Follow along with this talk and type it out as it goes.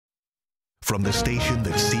From the station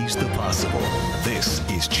that sees the possible, this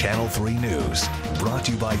is Channel 3 News. Brought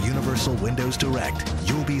to you by Universal Windows Direct.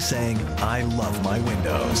 You'll be saying, I love my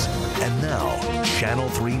windows. And now, Channel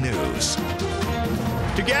 3 News.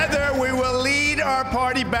 Together, we will lead our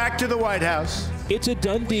party back to the White House. It's a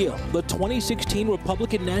done deal. The 2016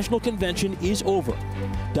 Republican National Convention is over.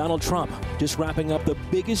 Donald Trump just wrapping up the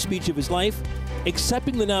biggest speech of his life,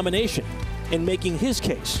 accepting the nomination, and making his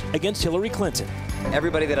case against Hillary Clinton.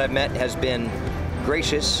 Everybody that I've met has been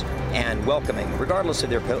gracious and welcoming, regardless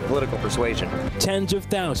of their political persuasion. Tens of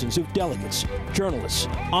thousands of delegates, journalists,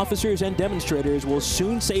 officers, and demonstrators will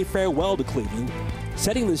soon say farewell to Cleveland,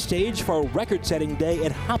 setting the stage for a record-setting day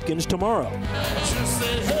at Hopkins tomorrow.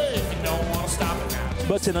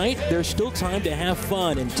 But tonight, there's still time to have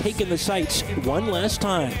fun and take in the sights one last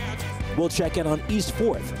time. We'll check in on East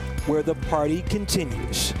 4th, where the party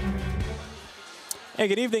continues. Hey,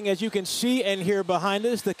 good evening. As you can see and hear behind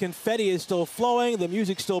us, the confetti is still flowing, the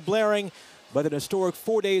music's still blaring, but an historic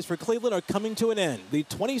 4 days for Cleveland are coming to an end. The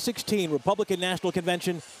 2016 Republican National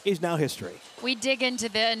Convention is now history. We dig into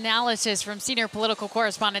the analysis from senior political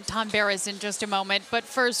correspondent Tom Barras in just a moment. But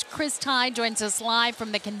first, Chris Tye joins us live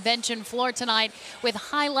from the convention floor tonight with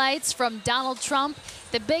highlights from Donald Trump.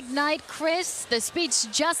 The big night, Chris, the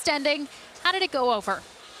speech just ending. How did it go over?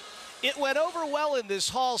 It went over well in this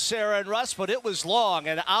hall, Sarah and Russ, but it was long,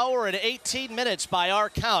 an hour and 18 minutes by our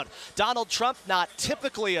count. Donald Trump, not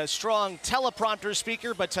typically a strong teleprompter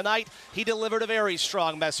speaker, but tonight he delivered a very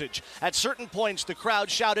strong message. At certain points, the crowd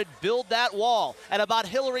shouted, "Build that wall," and about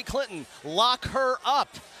Hillary Clinton, "Lock her up."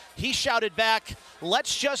 He shouted back,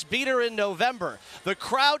 "Let's just beat her in November." The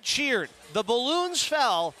crowd cheered, the balloons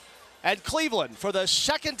fell, and Cleveland, for the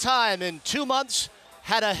second time in 2 months,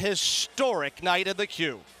 had a historic night in the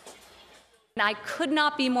Q. I could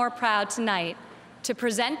not be more proud tonight to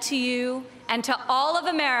present to you and to all of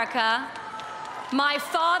America my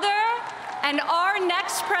father and our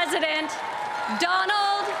next president,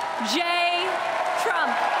 Donald J.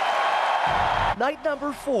 Trump. Night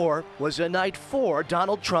number 4 was a night for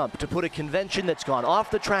Donald Trump to put a convention that's gone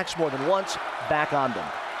off the tracks more than once back on them.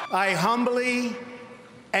 I humbly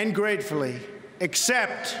and gratefully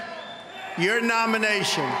accept your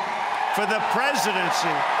nomination for the presidency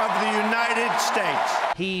of the United States.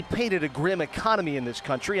 He painted a grim economy in this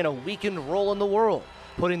country and a weakened role in the world,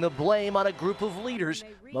 putting the blame on a group of leaders,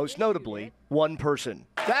 most notably one person.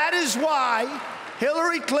 That is why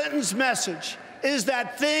Hillary Clinton's message is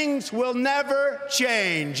that things will never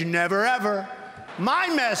change, never ever. My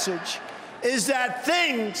message is that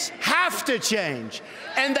things have to change,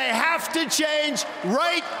 and they have to change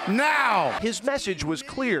right now. His message was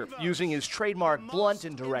clear. Using his trademark blunt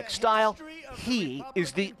and direct style, he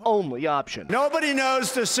is the only option. Nobody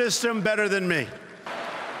knows the system better than me,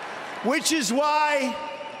 which is why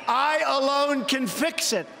I alone can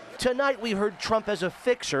fix it. Tonight we heard Trump as a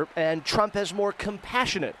fixer and Trump as more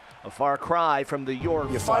compassionate, a far cry from the "you're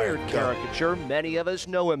fired" caricature many of us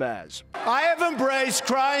know him as. I have embraced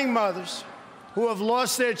crying mothers who have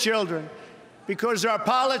lost their children because our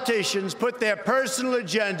politicians put their personal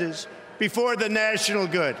agendas before the national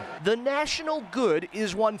good. The national good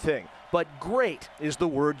is one thing, but great is the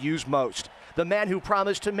word used most. The man who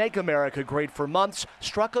promised to make America great for months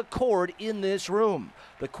struck a chord in this room.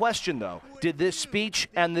 The question, though, did this speech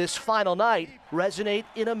and this final night resonate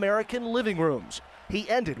in American living rooms? He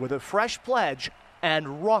ended with a fresh pledge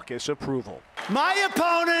and raucous approval. My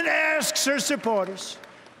opponent asks her supporters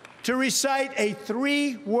to recite a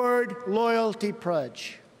 3-word loyalty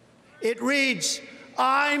pledge. It reads,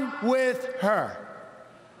 "I'm with her."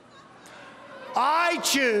 I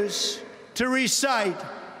choose to recite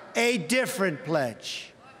a different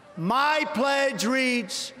pledge. My pledge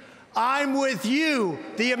reads, "I'm with you,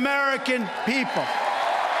 the American people."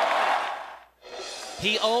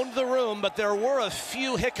 He owned the room, but there were a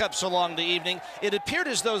few hiccups along the evening. It appeared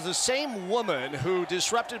as though the same woman who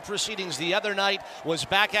disrupted proceedings the other night was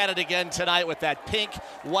back at it again tonight with that pink,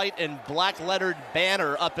 white, and black lettered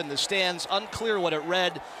banner up in the stands. Unclear what it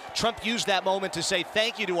read. Trump used that moment to say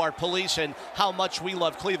thank you to our police and how much we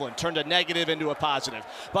love Cleveland. Turned a negative into a positive.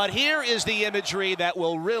 But here is the imagery that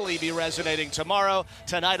will really be resonating tomorrow,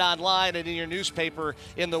 tonight online, and in your newspaper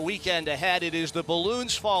in the weekend ahead. It is the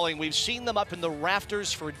balloons falling. We've seen them up in the rafters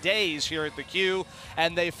for days here at the Q,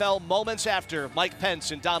 and they fell moments after Mike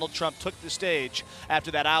Pence and Donald Trump took the stage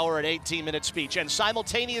after that hour and 18-minute speech. And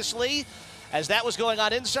simultaneously, As that was going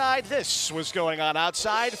on inside, this was going on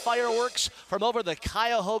outside. Fireworks from over the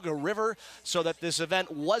Cuyahoga River, so that this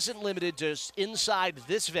event wasn't limited just inside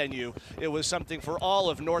this venue. It was something for all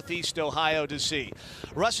of Northeast Ohio to see.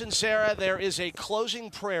 Russ and Sarah, there is a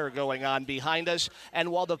closing prayer going on behind us,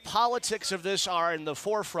 and while the politics of this are in the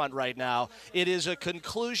forefront right now, it is a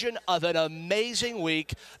conclusion of an amazing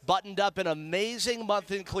week, buttoned up an amazing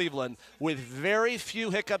month in Cleveland with very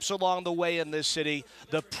few hiccups along the way in this city.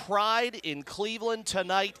 The pride in Cleveland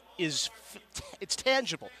tonight it's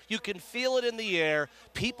tangible. You can feel it in the air.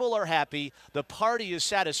 People are happy. The party is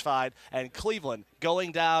satisfied, and Cleveland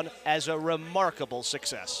going down as a remarkable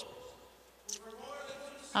success.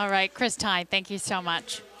 All right, Chris Tye, thank you so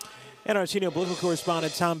much. And our senior political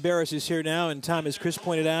correspondent, Tom Barris, is here now. And Tom, as Chris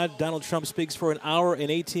pointed out, Donald Trump speaks for an hour and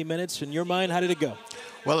 18 minutes. In your mind, how did it go?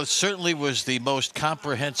 Well, it certainly was the most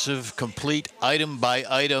comprehensive, complete,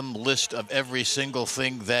 item-by-item list of every single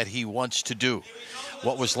thing that he wants to do.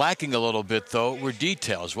 What was lacking a little bit, though, were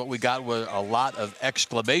details. What we got were a lot of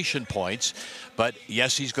exclamation points. But,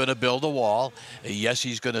 yes, he's going to build a wall. Yes,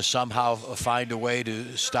 he's going to somehow find a way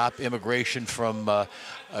to stop immigration from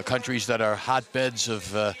countries that are hotbeds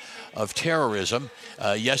of terrorism.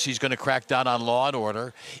 Yes, he's going to crack down on law and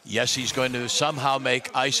order. Yes, he's going to somehow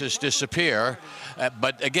make ISIS disappear.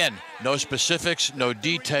 But, again, no specifics, no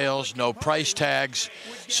details, no price tags.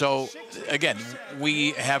 So, again,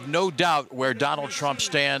 we have no doubt where Donald Trump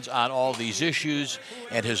stands on all these issues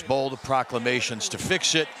and his bold proclamations to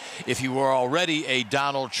fix it. If you were already a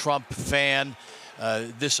Donald Trump fan,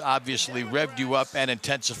 this obviously revved you up and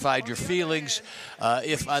intensified your feelings.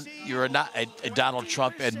 If you're not a Donald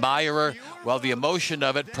Trump admirer, well, the emotion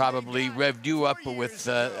of it probably revved you up with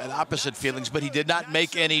opposite feelings, but he did not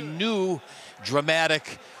make any new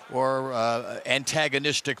dramatic or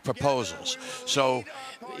antagonistic proposals. So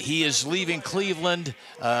he is leaving Cleveland,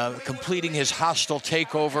 completing his hostile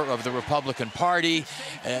takeover of the Republican Party.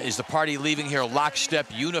 Is the party leaving here lockstep,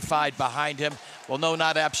 unified behind him? Well, no,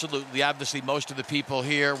 not absolutely. Obviously, most of the people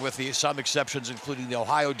here, with some exceptions, including the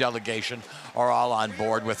Ohio delegation, are all on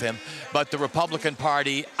board with him. But the Republican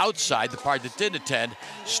Party outside, the party that didn't attend,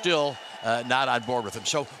 still not on board with him.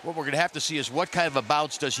 So what we're going to have to see is what kind of a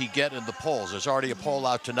bounce does he get in the polls. There's already a poll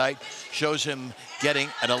out tonight, shows him getting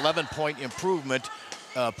an 11-point improvement.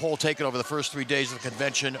 Poll taken over the first 3 days of the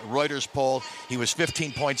convention. Reuters poll, he was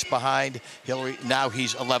 15 points behind Hillary. Now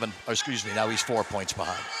he's now he's 4 points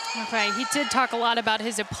behind. Okay, he did talk a lot about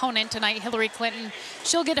his opponent tonight, Hillary Clinton.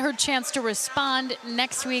 She'll get her chance to respond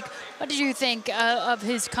next week. What did you think of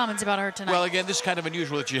his comments about her tonight? Well, again, this is kind of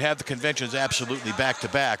unusual that you have the conventions absolutely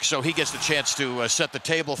back-to-back. So he gets the chance to set the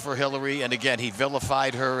table for Hillary. And again, he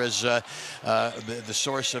vilified her as the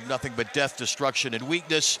source of nothing but death, destruction, and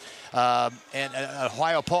weakness. And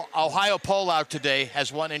Ohio poll out today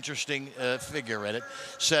has one interesting figure in it.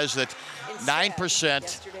 Says that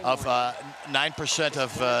 9%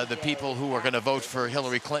 of the people who are going to vote for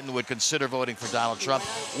Hillary Clinton would consider voting for Donald Trump.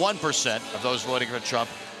 1% of those voting for Trump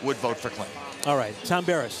would vote for Clinton. All right, Tom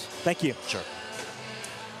Barris, thank you. Sure.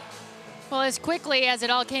 Well, as quickly as it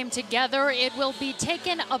all came together, it will be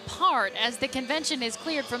taken apart as the convention is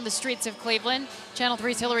cleared from the streets of Cleveland. Channel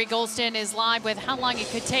 3's Hillary Golston is live with how long it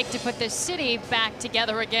could take to put the city back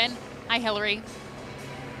together again. Hi, Hillary.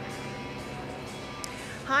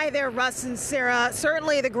 Hi there, Russ and Sarah.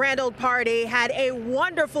 Certainly the Grand Old Party had a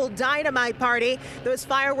wonderful dynamite party. Those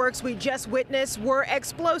fireworks we just witnessed were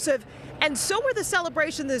explosive. And so were the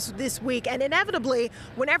celebrations this week. And inevitably,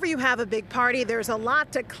 whenever you have a big party, there's a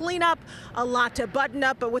lot to clean up, a lot to button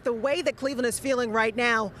up. But with the way that Cleveland is feeling right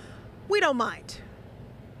now, we don't mind.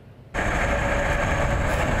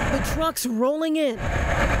 The trucks rolling in.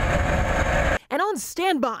 And on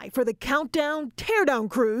standby for the countdown teardown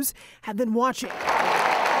crews have been watching.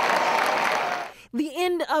 The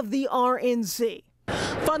end of the RNC.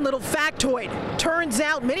 Fun little factoid. Turns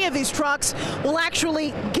out many of these trucks will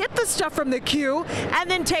actually get the stuff from the queue and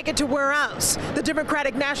then take it to where else? The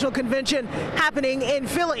Democratic National Convention happening in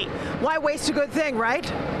Philly. Why waste a good thing, right?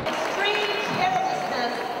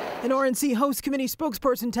 An RNC host committee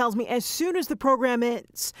spokesperson tells me as soon as the program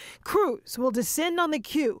ends, crews will descend on the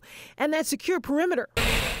queue and that secure perimeter.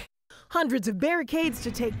 Hundreds of barricades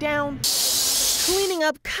to take down, cleaning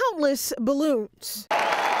up countless balloons.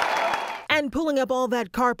 And pulling up all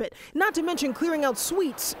that carpet, not to mention clearing out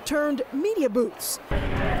suites turned media booths.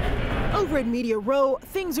 Over at Media Row,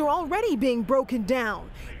 things are already being broken down,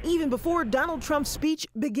 even before Donald Trump's speech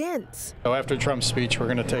begins. So after Trump's speech, we're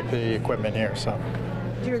going to take the equipment here. So,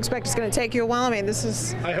 do you expect it's going to take you a while? I mean, this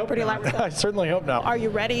is pretty elaborate. I certainly hope not. Are you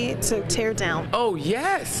ready to tear down? Oh,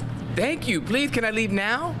 yes. Thank you. Please, can I leave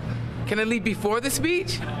now? Can I leave before the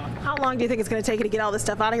speech? How long do you think it's going to take you to get all this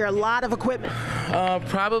stuff out of here? A lot of equipment.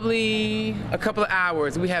 Probably a couple of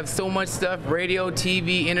hours. We have so much stuff, radio,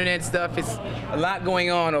 TV, internet stuff. It's a lot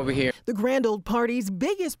going on over here. The Grand Old Party's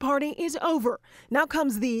biggest party is over. Now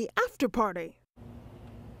comes the after party.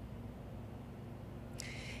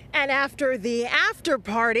 And after the after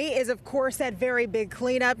party is, of course, that very big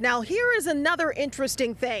cleanup. Now, here is another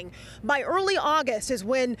interesting thing. By early August is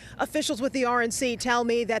when officials with the RNC tell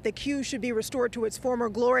me that the Q should be restored to its former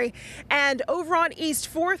glory. And over on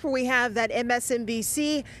East 4th, where we have that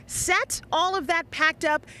MSNBC set, all of that packed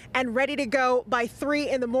up and ready to go by 3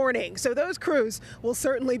 in the morning. So those crews will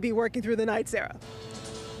certainly be working through the night, Sarah.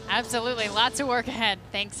 Absolutely. Lots of work ahead.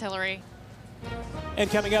 Thanks, Hillary. And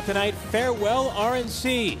coming up tonight, farewell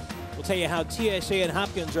RNC. We'll tell you how TSA and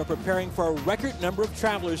Hopkins are preparing for a record number of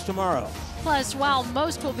travelers tomorrow. Plus, while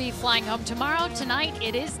most will be flying home tomorrow, tonight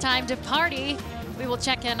it is time to party. We will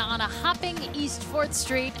check in on a hopping East 4th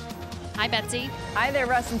Street. Hi, Betsy. Hi there,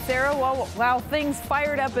 Russ and Sarah. Well, while things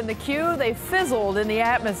fired up in the queue, they fizzled in the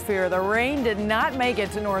atmosphere. The rain did not make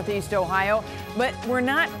it to Northeast Ohio, but we're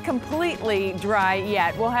not completely dry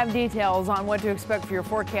yet. We'll have details on what to expect for your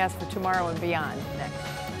forecast for tomorrow and beyond next.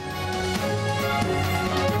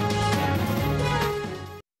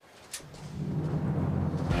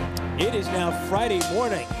 It is now Friday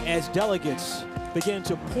morning as delegates begin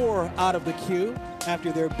to pour out of the queue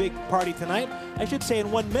after their big party tonight. I should say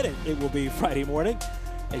in 1 minute it will be Friday morning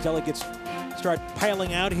as delegates start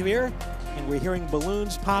piling out here, and we're hearing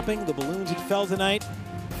balloons popping, the balloons that fell tonight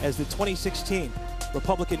as the 2016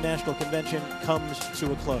 Republican National Convention comes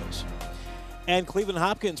to a close. And Cleveland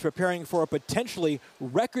Hopkins preparing for a potentially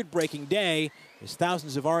record-breaking day as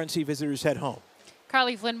thousands of RNC visitors head home.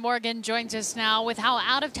 Carly Flynn Morgan joins us now with how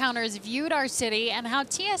out-of-towners viewed our city and how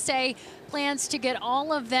TSA plans to get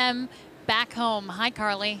all of them back home. Hi,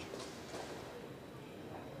 Carly.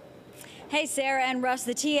 Hey, Sarah and Russ,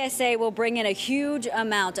 the TSA will bring in a huge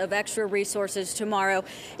amount of extra resources tomorrow.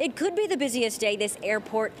 It could be the busiest day this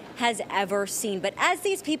airport has ever seen. But as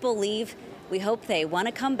these people leave, we hope they want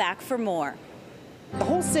to come back for more. The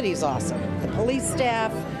whole city's awesome. The police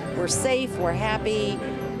staff, we're safe, we're happy.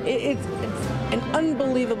 It's an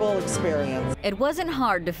unbelievable experience. It wasn't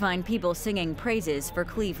hard to find people singing praises for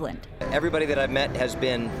Cleveland. Everybody that I've met has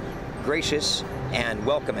been gracious and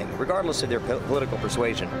welcoming, regardless of their political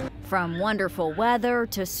persuasion. From wonderful weather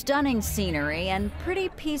to stunning scenery and pretty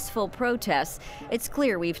peaceful protests, it's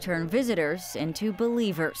clear we've turned visitors into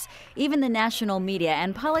believers. Even the national media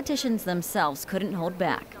and politicians themselves couldn't hold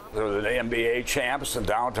back. The NBA champs and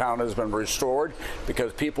downtown has been restored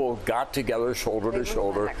because people got together shoulder to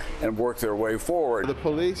shoulder and worked their way forward. The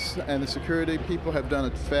police and the security people have done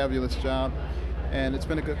a fabulous job, and it's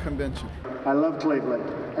been a good convention. I love Cleveland,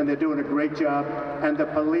 and they're doing a great job, and the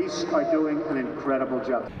police are doing an incredible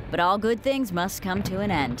job. But all good things must come to an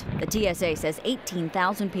end. The TSA says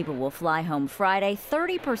 18,000 people will fly home Friday,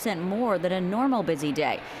 30% more than a normal busy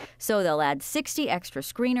day. So they'll add 60 extra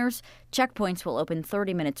screeners. Checkpoints will open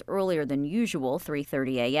 30 minutes earlier than usual,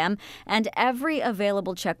 3:30 a.m., and every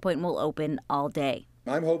available checkpoint will open all day.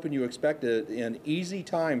 I'm hoping you expect an easy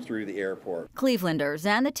time through the airport. Clevelanders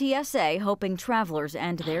and the TSA hoping travelers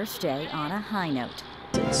end their stay on a high note.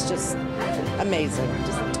 It's just amazing,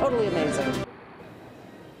 just totally amazing.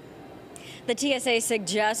 The TSA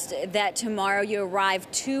suggests that tomorrow you arrive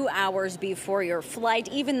 2 hours before your flight.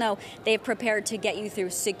 Even though they've prepared to get you through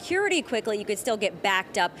security quickly, you could still get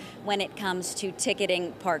backed up when it comes to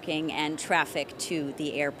ticketing, parking, and traffic to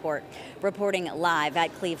the airport. Reporting live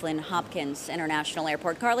at Cleveland Hopkins International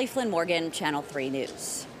Airport, Carly Flynn Morgan, Channel 3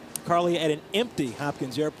 News. Carly, at an empty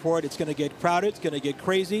Hopkins Airport, it's going to get crowded, it's going to get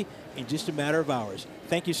crazy in just a matter of hours.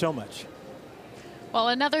 Thank you so much. Well,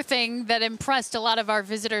 another thing that impressed a lot of our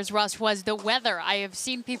visitors, Russ, was the weather. I have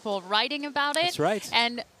seen people writing about it. That's right.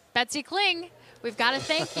 And Betsy Kling, we've got to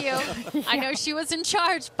thank you. Yeah. I know she was in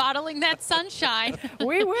charge bottling that sunshine.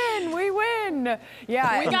 We win, we win.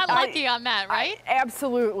 Yeah, we got lucky on that, right?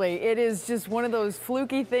 Absolutely. It is just one of those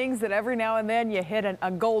fluky things that every now and then you hit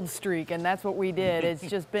a gold streak, and that's what we did. It's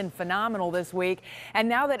just been phenomenal this week. And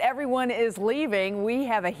now that everyone is leaving, we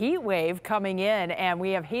have a heat wave coming in, and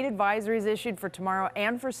we have heat advisories issued for tomorrow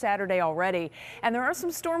and for Saturday already. And there are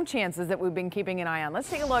some storm chances that we've been keeping an eye on. Let's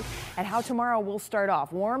take a look at how tomorrow will start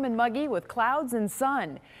off. Warm and muggy with clouds and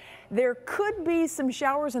sun. There could be some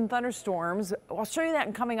showers and thunderstorms. I'll show you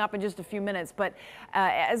that coming up in just a few minutes. But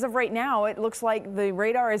as of right now, it looks like the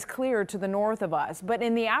radar is clear to the north of us. But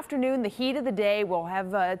in the afternoon, the heat of the day, will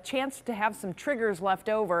have a chance to have some triggers left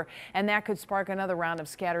over, and that could spark another round of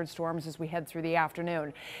scattered storms as we head through the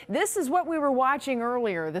afternoon. This is what we were watching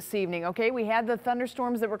earlier this evening. Okay, we had the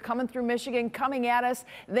thunderstorms that were coming through Michigan, coming at us.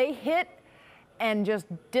 They hit and just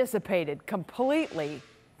dissipated, completely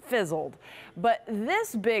fizzled. But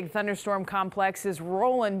this big thunderstorm complex is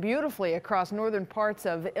rolling beautifully across northern parts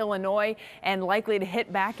of Illinois and likely to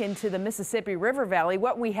hit back into the Mississippi River Valley.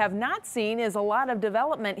 What we have not seen is a lot of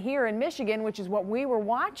development here in Michigan, which is what we were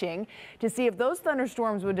watching to see if those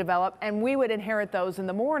thunderstorms would develop and we would inherit those in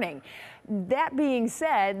the morning. That being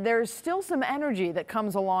said, there's still some energy that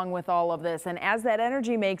comes along with all of this, and as that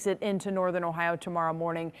energy makes it into northern Ohio tomorrow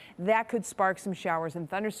morning, that could spark some showers and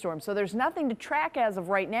thunderstorms. So there's nothing to track as of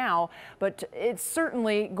right now, but it's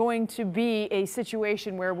certainly going to be a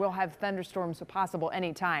situation where we'll have thunderstorms possible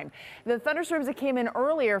anytime. The thunderstorms that came in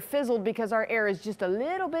earlier fizzled because our air is just a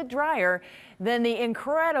little bit drier than the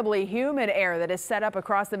incredibly humid air that is set up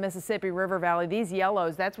across the Mississippi River Valley. These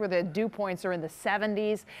yellows, that's where the dew points are in the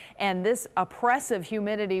 70s, and this oppressive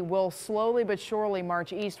humidity will slowly but surely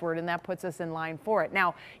march eastward, and that puts us in line for it.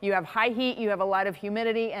 Now, you have high heat, you have a lot of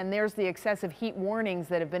humidity, and there's the excessive heat warnings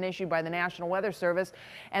that have been issued by the National Weather Service,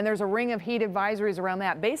 and there's a ring of heat advisories around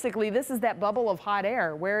that. Basically, this is that bubble of hot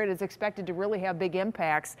air where it is expected to really have big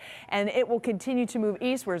impacts, and it will continue to move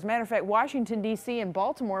eastward. As a matter of fact, Washington, D.C. and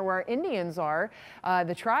Baltimore, where our Indians are,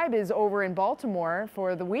 the tribe is over in Baltimore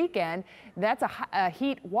for the weekend. That's a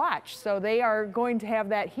heat watch, so they are going to have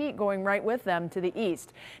that heat going right with them to the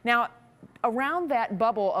east. Now, around that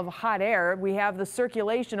bubble of hot air, we have the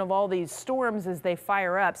circulation of all these storms as they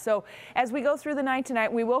fire up. So as we go through the night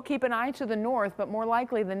tonight, we will keep an eye to the north, but more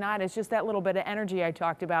likely than not, it's just that little bit of energy I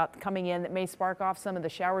talked about coming in that may spark off some of the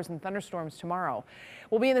showers and thunderstorms tomorrow.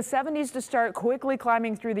 We'll be in the 70s to start, quickly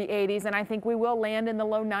climbing through the 80s, and I think we will land in the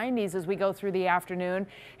low 90s as we go through the afternoon.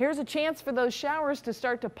 Here's a chance for those showers to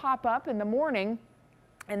start to pop up in the morning.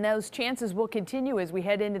 And those chances will continue as we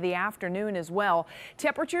head into the afternoon as well.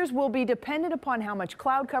 Temperatures will be dependent upon how much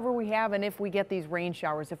cloud cover we have and if we get these rain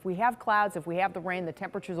showers. If we have clouds, if we have the rain, the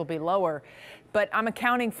temperatures will be lower. But I'm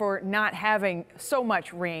accounting for not having so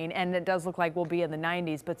much rain, and it does look like we'll be in the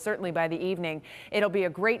 90s. But certainly by the evening, it'll be a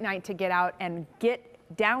great night to get out and get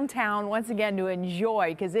downtown once again to enjoy,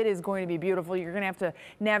 because it is going to be beautiful. You're going to have to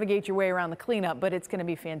navigate your way around the cleanup, but it's going to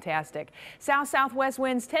be fantastic. South-southwest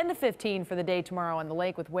winds 10 to 15 for the day tomorrow on the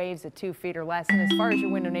lake, with waves at 2 feet or less. And as far as your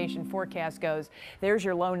Window Nation forecast goes, there's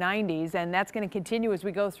your low 90s, and that's going to continue as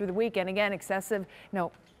we go through the weekend. Again,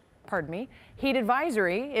 heat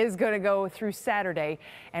advisory is going to go through Saturday,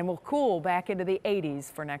 and will cool back into the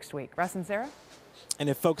 80s for next week. Russ and Sarah? And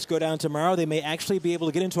if folks go down tomorrow, they may actually be able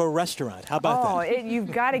to get into a restaurant. How about that?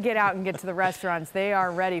 You've got to get out and get to the restaurants. They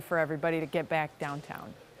are ready for everybody to get back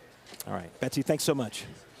downtown. All right, Betsy, thanks so much.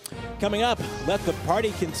 Coming up, let the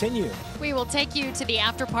party continue. We will take you to the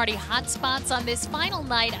after-party hotspots on this final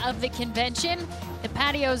night of the convention. The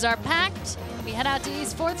patios are packed. We head out to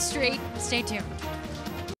East 4th Street. Stay tuned.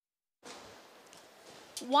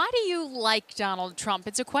 Why do you like Donald Trump?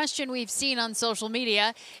 It's a question we've seen on social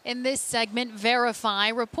media. In this segment, Verify,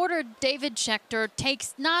 reporter David Schechter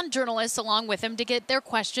takes non-journalists along with him to get their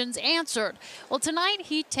questions answered. Well, tonight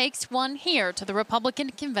he takes one here to the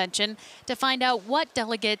Republican convention to find out what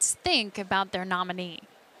delegates think about their nominee.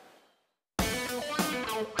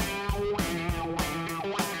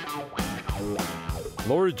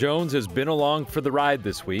 Laura Jones has been along for the ride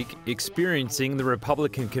this week, experiencing the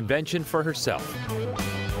Republican convention for herself.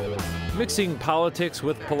 Mixing politics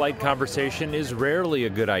with polite conversation is rarely a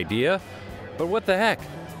good idea, but what the heck?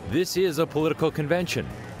 This is a political convention.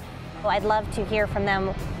 Well, I'd love to hear from them.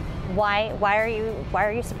 Why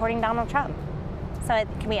are you supporting Donald Trump? So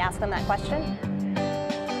can we ask them that question?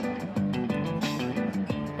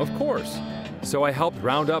 Of course. So I helped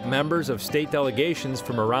round up members of state delegations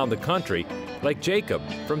from around the country, like Jacob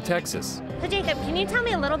from Texas. So Jacob, can you tell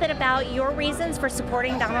me a little bit about your reasons for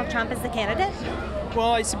supporting Donald Trump as the candidate?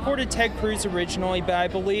 Well, I supported Ted Cruz originally, but I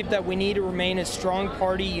believe that we need to remain a strong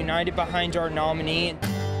party united behind our nominee.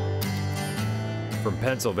 From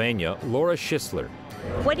Pennsylvania, Laura Schisler.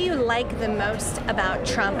 What do you like the most about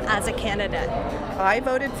Trump as a candidate? I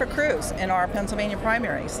voted for Cruz in our Pennsylvania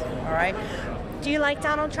primaries, all right? Do you like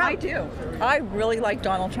Donald Trump? I do. I really like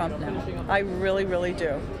Donald Trump now. I really, really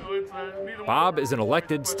do. Bob is an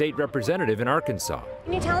elected state representative in Arkansas.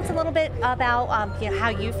 Can you tell us a little bit about how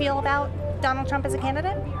you feel about Donald Trump as a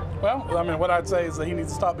candidate? Well, I mean, what I'd say is that he needs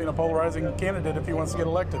to stop being a polarizing candidate if he wants to get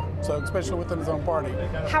elected, so especially within his own party.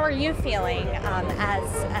 How are you feeling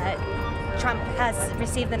as Trump has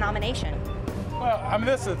received the nomination? Well, I mean,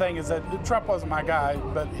 this is the thing, is that Trump wasn't my guy,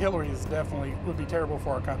 but Hillary is definitely would be terrible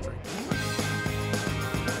for our country.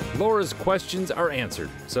 Laura's questions are answered.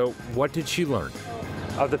 So what did she learn?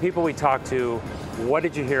 Of the people we talked to, what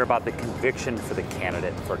did you hear about the conviction for the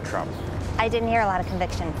candidate for Trump? I didn't hear a lot of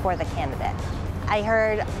conviction for the candidate. I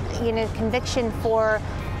heard, conviction for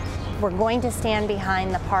we're going to stand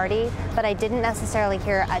behind the party, but I didn't necessarily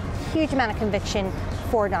hear a huge amount of conviction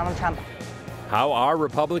for Donald Trump. How are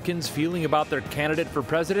Republicans feeling about their candidate for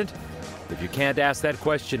president? If you can't ask that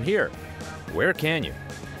question here, where can you?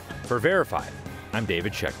 For Verified, I'm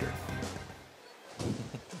David Schechter.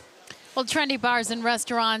 Well, trendy bars and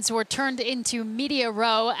restaurants were turned into Media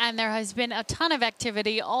Row, and there has been a ton of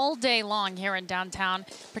activity all day long here in downtown,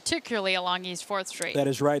 particularly along East 4th Street. That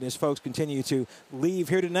is right. As folks continue to leave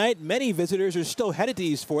here tonight, many visitors are still headed to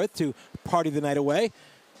East 4th to party the night away.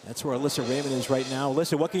 That's where Alyssa Raymond is right now.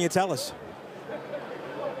 Alyssa, what can you tell us?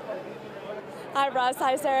 Hi, Russ.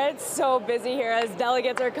 Hi, Sarah. It's so busy here as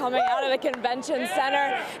delegates are coming out of the convention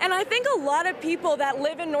center. And I think a lot of people that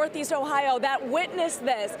live in Northeast Ohio that witness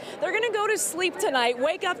this, they're going to go to sleep tonight,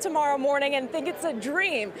 wake up tomorrow morning and think it's a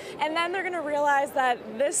dream. And then they're going to realize that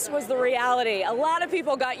this was the reality. A lot of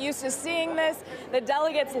people got used to seeing this. The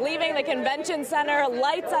delegates leaving the convention center,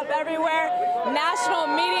 lights up everywhere, national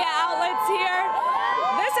media outlets here.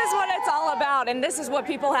 This is what it's all about, and this is what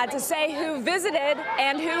people had to say who visited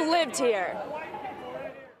and who lived here.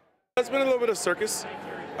 It's been a little bit of circus,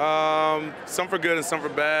 some for good and some for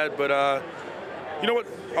bad, but you know what?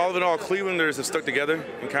 All in all, Clevelanders have stuck together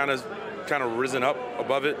and kind of risen up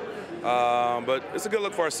above it. But it's a good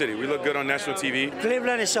look for our city. We look good on national TV.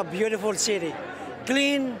 Cleveland is a beautiful city,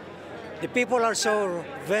 clean. The people are so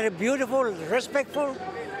very beautiful, respectful,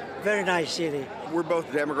 very nice city. We're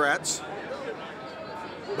both Democrats,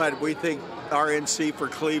 but we think RNC for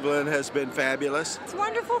Cleveland has been fabulous. It's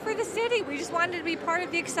wonderful for the city. We just wanted to be part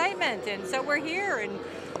of the excitement, and so we're here, and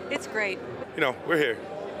it's great. We're here.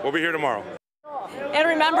 We'll be here tomorrow. And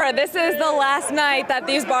remember, this is the last night that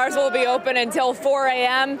these bars will be open until 4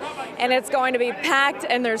 a.m. and it's going to be packed,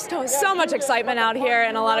 and there's so much excitement out here,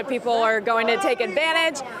 and a lot of people are going to take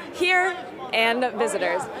advantage here and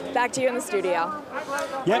visitors. Back to you in the studio.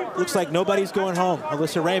 Yep, looks like nobody's going home.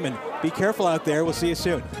 Alyssa Raymond, be careful out there. We'll see you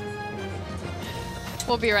soon.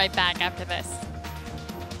 We'll be right back after this.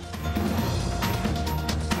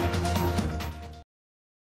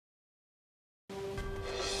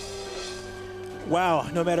 Wow,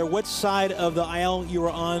 no matter what side of the aisle you are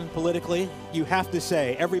on politically, you have to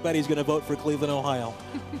say everybody's going to vote for Cleveland, Ohio.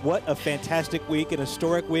 What a fantastic week, an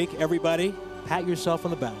historic week. Everybody, pat yourself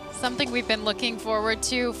on the back. Something we've been looking forward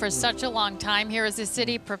to for such a long time here as a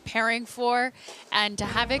city, preparing for, and to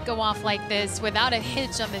have it go off like this without a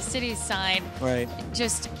hitch on the city's side. Right.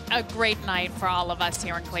 Just a great night for all of us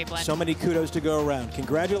here in Cleveland. So many kudos to go around.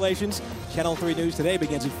 Congratulations. Channel 3 News Today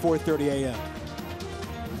begins at 4:30 a.m.